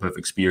need a little bit of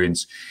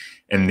experience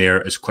in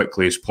there as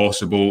quickly as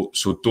possible.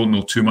 So don't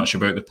know too much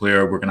about the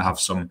player. We're going to have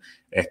some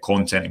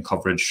content and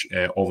coverage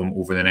of him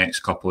over the next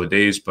couple of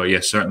days. But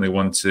yeah, certainly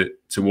one to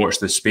watch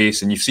this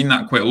space. And you've seen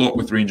that quite a lot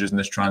with Rangers in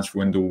this transfer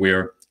window,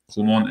 where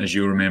Clement, as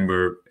you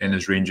remember, in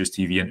his Rangers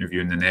TV interview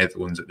in the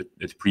Netherlands at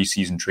the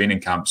pre-season training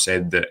camp,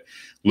 said that,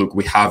 look,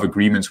 we have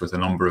agreements with a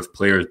number of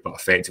players, but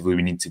effectively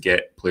we need to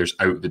get players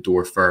out the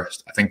door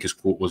first. I think his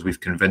quote was,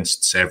 we've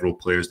convinced several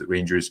players that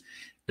Rangers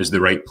is the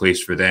right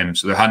place for them.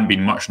 So there hadn't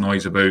been much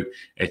noise about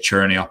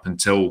Černý up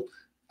until,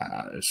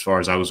 as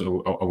far as I was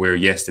aware,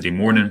 yesterday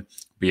morning.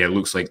 But yeah, it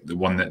looks like the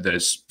one that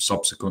has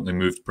subsequently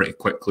moved pretty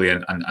quickly,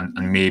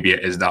 and maybe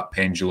it is that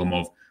pendulum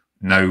of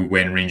now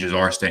when Rangers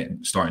are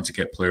starting to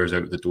get players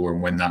out the door,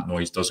 and when that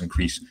noise does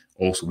increase,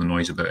 also the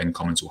noise about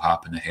incomings will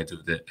happen ahead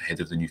of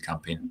the new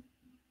campaign.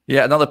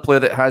 Yeah, another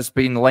player that has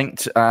been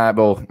linked,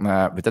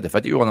 we did a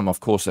video on him, of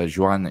course,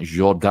 Joan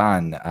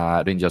Jordan.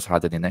 Rangers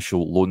had an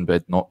initial loan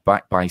bid knocked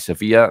back by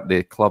Sevilla.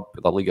 The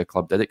Liga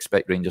club did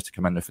expect Rangers to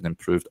come in with an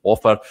improved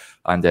offer,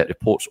 and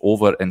reports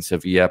over in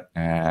Sevilla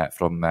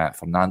from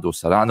Fernando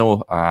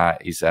Serrano.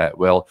 He's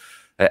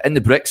in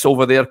the bricks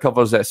over there,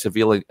 covers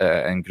Sevilla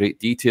in great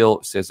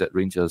detail, says that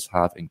Rangers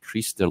have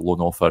increased their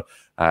loan offer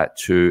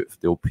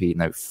they'll pay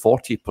now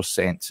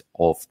 40%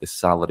 of the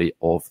salary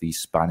of the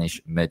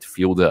Spanish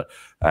midfielder.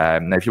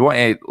 Now, if you want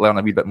to learn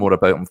a wee bit more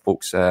about him,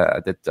 folks, I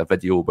did a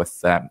video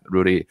with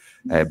Rory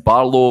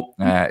Barlow,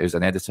 who's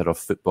an editor of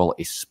Football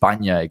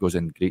España. He goes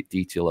in great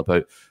detail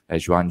about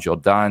Joan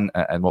Jordan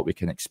and what we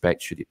can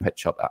expect should he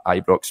pitch up at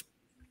Ibrox.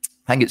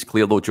 I think it's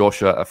clear, though,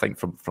 Joshua, I think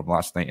from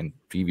last night and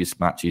previous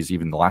matches,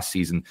 even the last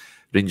season,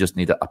 Rangers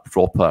need a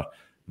proper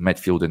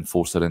midfield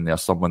enforcer in there,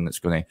 someone that's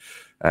going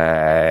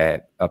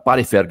to, a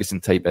Barry Ferguson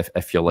type,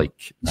 if you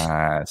like,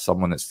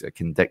 someone that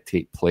can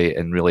dictate play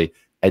and really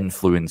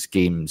influence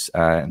games.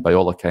 And by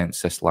all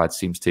accounts, this lad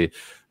seems to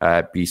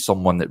be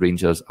someone that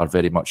Rangers are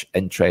very much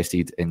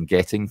interested in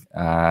getting.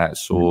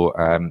 Let's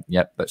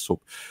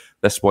hope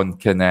this one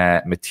can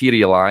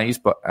materialise.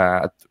 But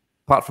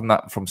apart from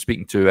that, from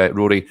speaking to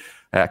Rory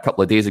a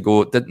couple of days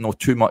ago, didn't know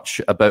too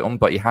much about him,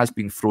 but he has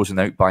been frozen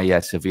out by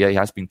Sevilla. He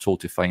has been told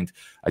to find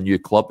a new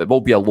club. It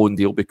will be a loan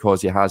deal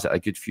because he has a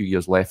good few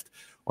years left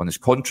on his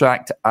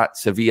contract at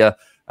Sevilla,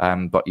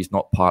 but he's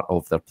not part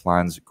of their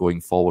plans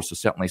going forward. So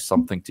certainly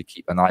something to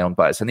keep an eye on.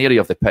 But it's an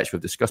area of the pitch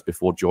we've discussed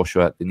before,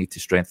 Joshua, they need to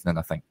strengthen in,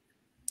 I think.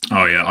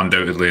 Oh yeah,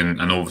 undoubtedly.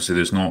 And obviously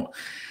there's not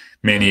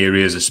many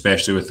areas,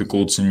 especially with the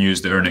Goldson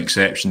news, that are an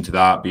exception to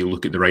that. But you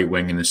look at the right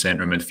wing and the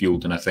centre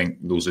midfield, and I think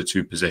those are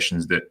two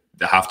positions that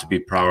have to be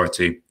a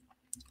priority.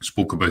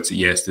 Spoke about it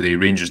yesterday.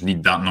 Rangers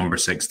need that number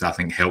 6 to, I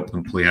think, help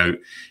them play out,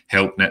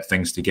 help knit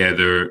things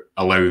together,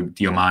 allow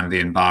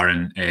Diomande and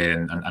Barron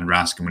and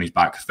Raskin when he's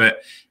back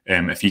fit,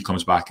 if he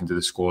comes back into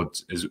the squad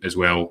as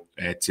well,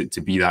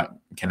 to be that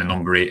kind of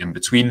number 8 in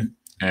between.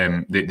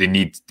 They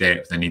need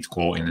depth, they need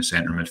quality in the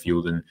centre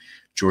midfield, and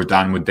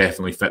Jordan would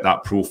definitely fit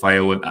that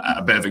profile and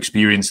a bit of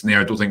experience in there.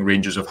 I don't think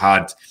Rangers have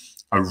had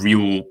a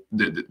real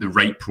the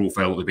right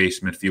profile at the base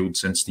midfield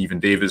since Stephen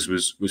Davis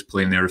was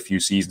playing there a few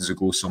seasons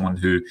ago. Someone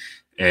who,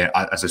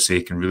 as I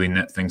say, can really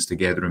knit things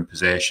together in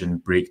possession,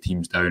 break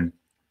teams down,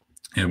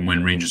 and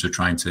when Rangers are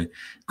trying to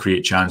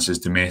create chances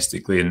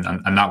domestically, and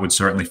that would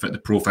certainly fit the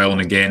profile.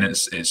 And again,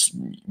 it's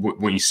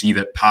what you see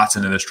that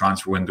pattern in this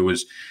transfer window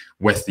is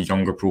with the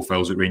younger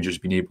profiles that Rangers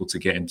have been able to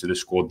get into the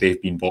squad, they've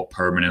been bought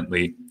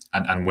permanently,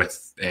 and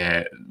with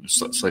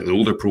slightly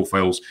older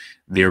profiles,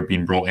 they're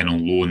being brought in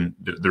on loan.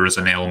 There is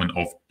an element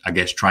of, I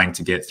guess, trying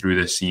to get through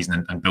this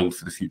season and build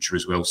for the future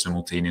as well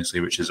simultaneously,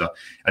 which is a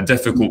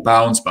difficult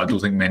balance. But I don't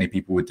think many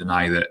people would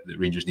deny that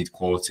Rangers need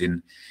quality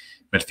in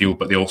midfield,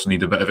 but they also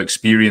need a bit of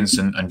experience,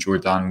 and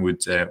Jordan would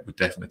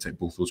definitely tick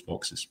both those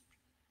boxes.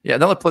 Yeah,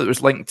 another player that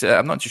was linked,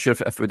 I'm not too sure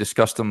if we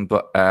discussed him,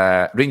 but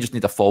Rangers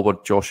need a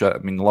forward, Joshua. I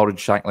mean, Lauren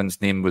Shankland's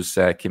name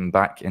came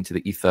back into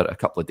the ether a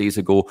couple of days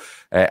ago.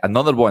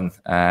 Another one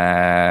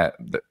that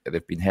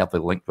they've been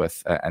heavily linked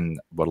with,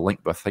 and were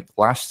linked with, I think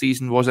last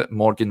season, was it?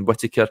 Morgan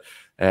Whittaker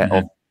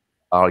of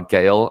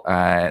Argyle.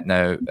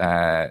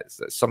 Now,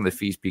 some of the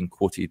fees being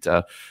quoted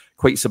are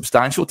quite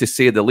substantial, to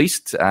say the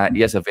least.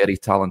 He is a very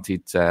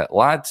talented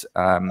lad,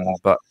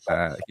 but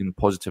in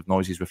positive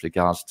noises with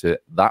regards to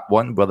that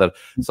one. Whether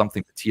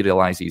something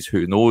materialises,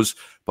 who knows?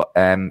 But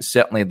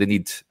certainly they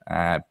need,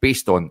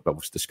 based on, well,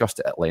 we've discussed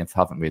it at length,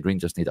 haven't we?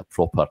 Rangers need a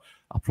proper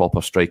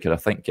striker. I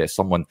think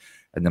someone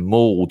in the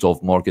mould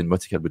of Morgan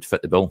Whittaker would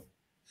fit the bill.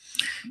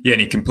 Yeah,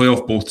 and he can play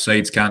off both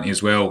sides, can't he,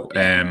 as well?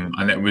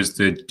 And it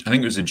was I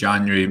think it was the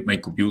January,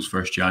 Michael Beale's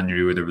first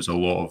January, where there was a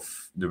lot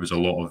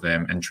of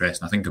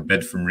interest, and I think a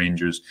bid from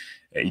Rangers.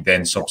 He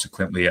then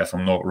subsequently, if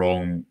I'm not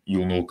wrong,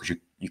 you'll know because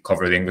you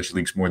cover the English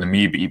leagues more than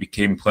me, but he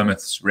became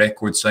Plymouth's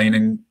record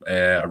signing,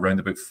 around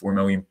about £4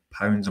 million.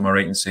 Am I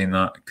right in saying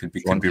that? It could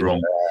be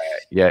wrong.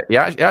 Yeah, he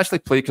actually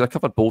played, because I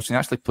covered Bolton. He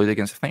actually played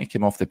against, I think he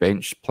came off the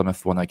bench.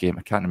 Plymouth won a game.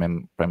 I can't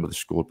remember the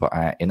score, but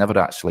he never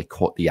actually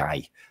caught the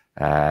eye.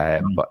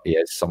 But he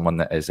is someone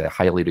that is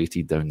highly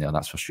rated down there,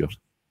 that's for sure.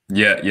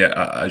 Yeah.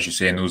 As you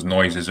say, and those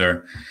noises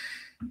are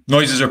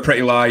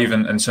pretty live,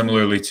 and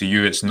similarly to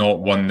you, it's not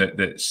one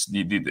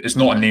it's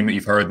not a name that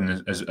you've heard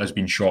and has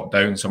been shot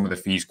down. Some of the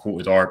fees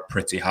quoted are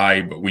pretty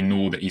high, but we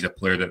know that he's a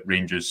player that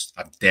Rangers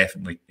have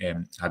definitely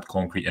had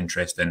concrete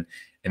interest in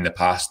the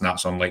past, and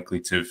that's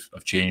unlikely to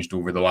have changed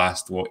over the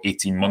last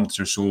 18 months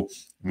or so.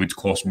 He would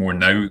cost more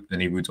now than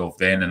he would have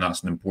then, and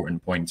that's an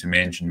important point to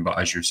mention. But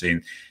as you're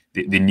saying,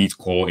 they need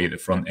quality at the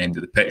front end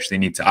of the pitch. They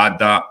need to add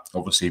that.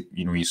 Obviously,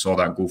 you saw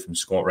that goal from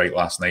Scott Wright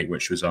last night,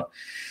 which was a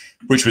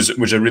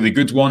really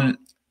good one.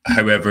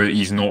 However,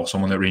 he's not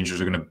someone that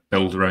Rangers are going to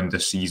build around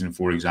this season,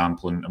 for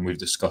example. And we've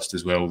discussed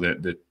as well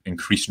the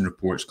increasing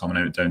reports coming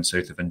out down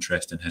south of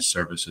interest in his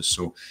services.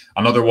 So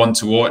another one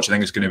to watch. I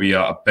think it's going to be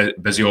a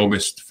busy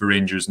August for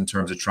Rangers in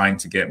terms of trying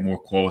to get more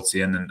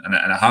quality in, and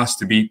it has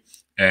to be.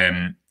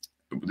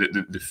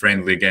 The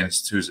friendly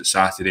against, who's it,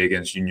 Saturday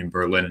against Union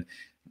Berlin,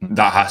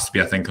 that has to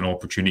be, I think, an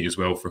opportunity as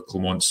well for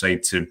Clement's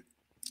side to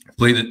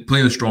play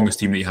the strongest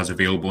team that he has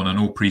available. And I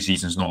know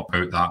pre-season's not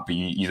about that, but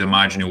you'd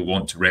imagine he'll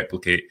want to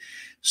replicate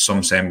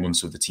some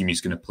semblance of the team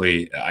he's going to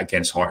play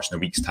against Hearts in a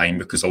week's time,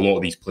 because a lot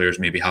of these players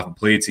maybe haven't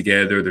played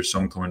together. There's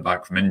some coming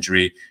back from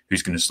injury.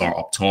 Who's going to start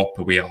up top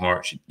away at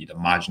Hearts? You'd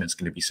imagine it's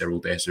going to be Cyril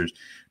Dessers.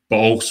 But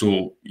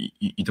also,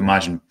 you'd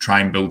imagine try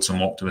and build some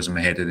optimism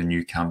ahead of the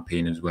new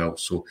campaign as well.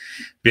 So,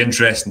 be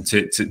interesting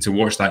to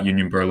watch that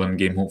Union Berlin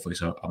game. Hopefully,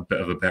 it's a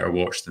bit of a better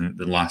watch than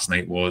last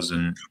night was.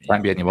 And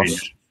can't be any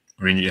worse.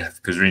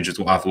 Because Rangers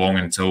don't have long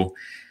until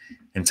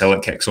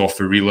it kicks off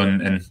for real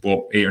in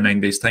 8 or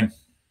 9 days' time.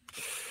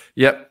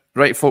 Yep.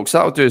 Right, folks,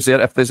 that'll do us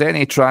there. If there's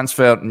any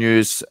transfer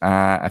news,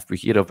 if we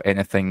hear of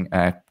anything,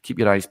 keep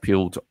your eyes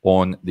peeled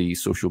on the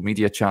social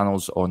media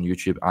channels, on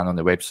YouTube and on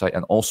the website.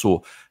 And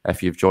also,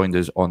 if you've joined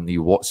us on the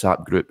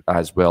WhatsApp group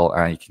as well,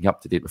 you can get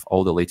up to date with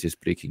all the latest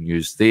breaking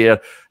news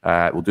there.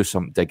 We'll do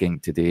some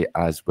digging today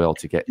as well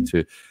to get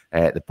to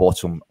the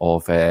bottom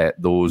of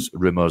those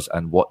rumours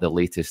and what the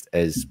latest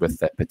is with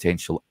the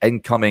potential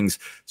incomings.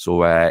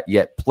 So,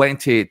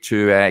 plenty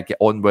to get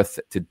on with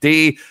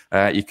today.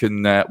 You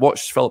can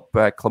watch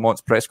Philip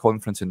Clement's press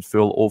conference in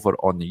full over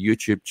on the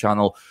YouTube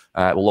channel.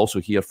 We'll also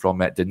hear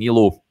from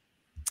Danilo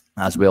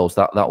as well.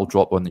 So that will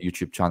drop on the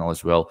YouTube channel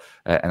as well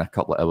in a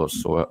couple of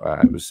hours. So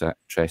it was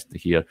interesting to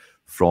hear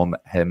from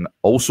him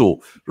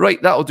also.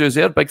 Right, that'll do us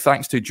there. Big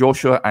thanks to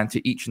Joshua and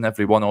to each and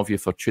every one of you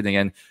for tuning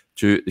in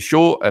to the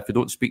show. If we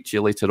don't speak to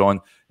you later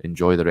on,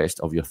 enjoy the rest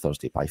of your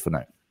Thursday. Bye for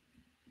now.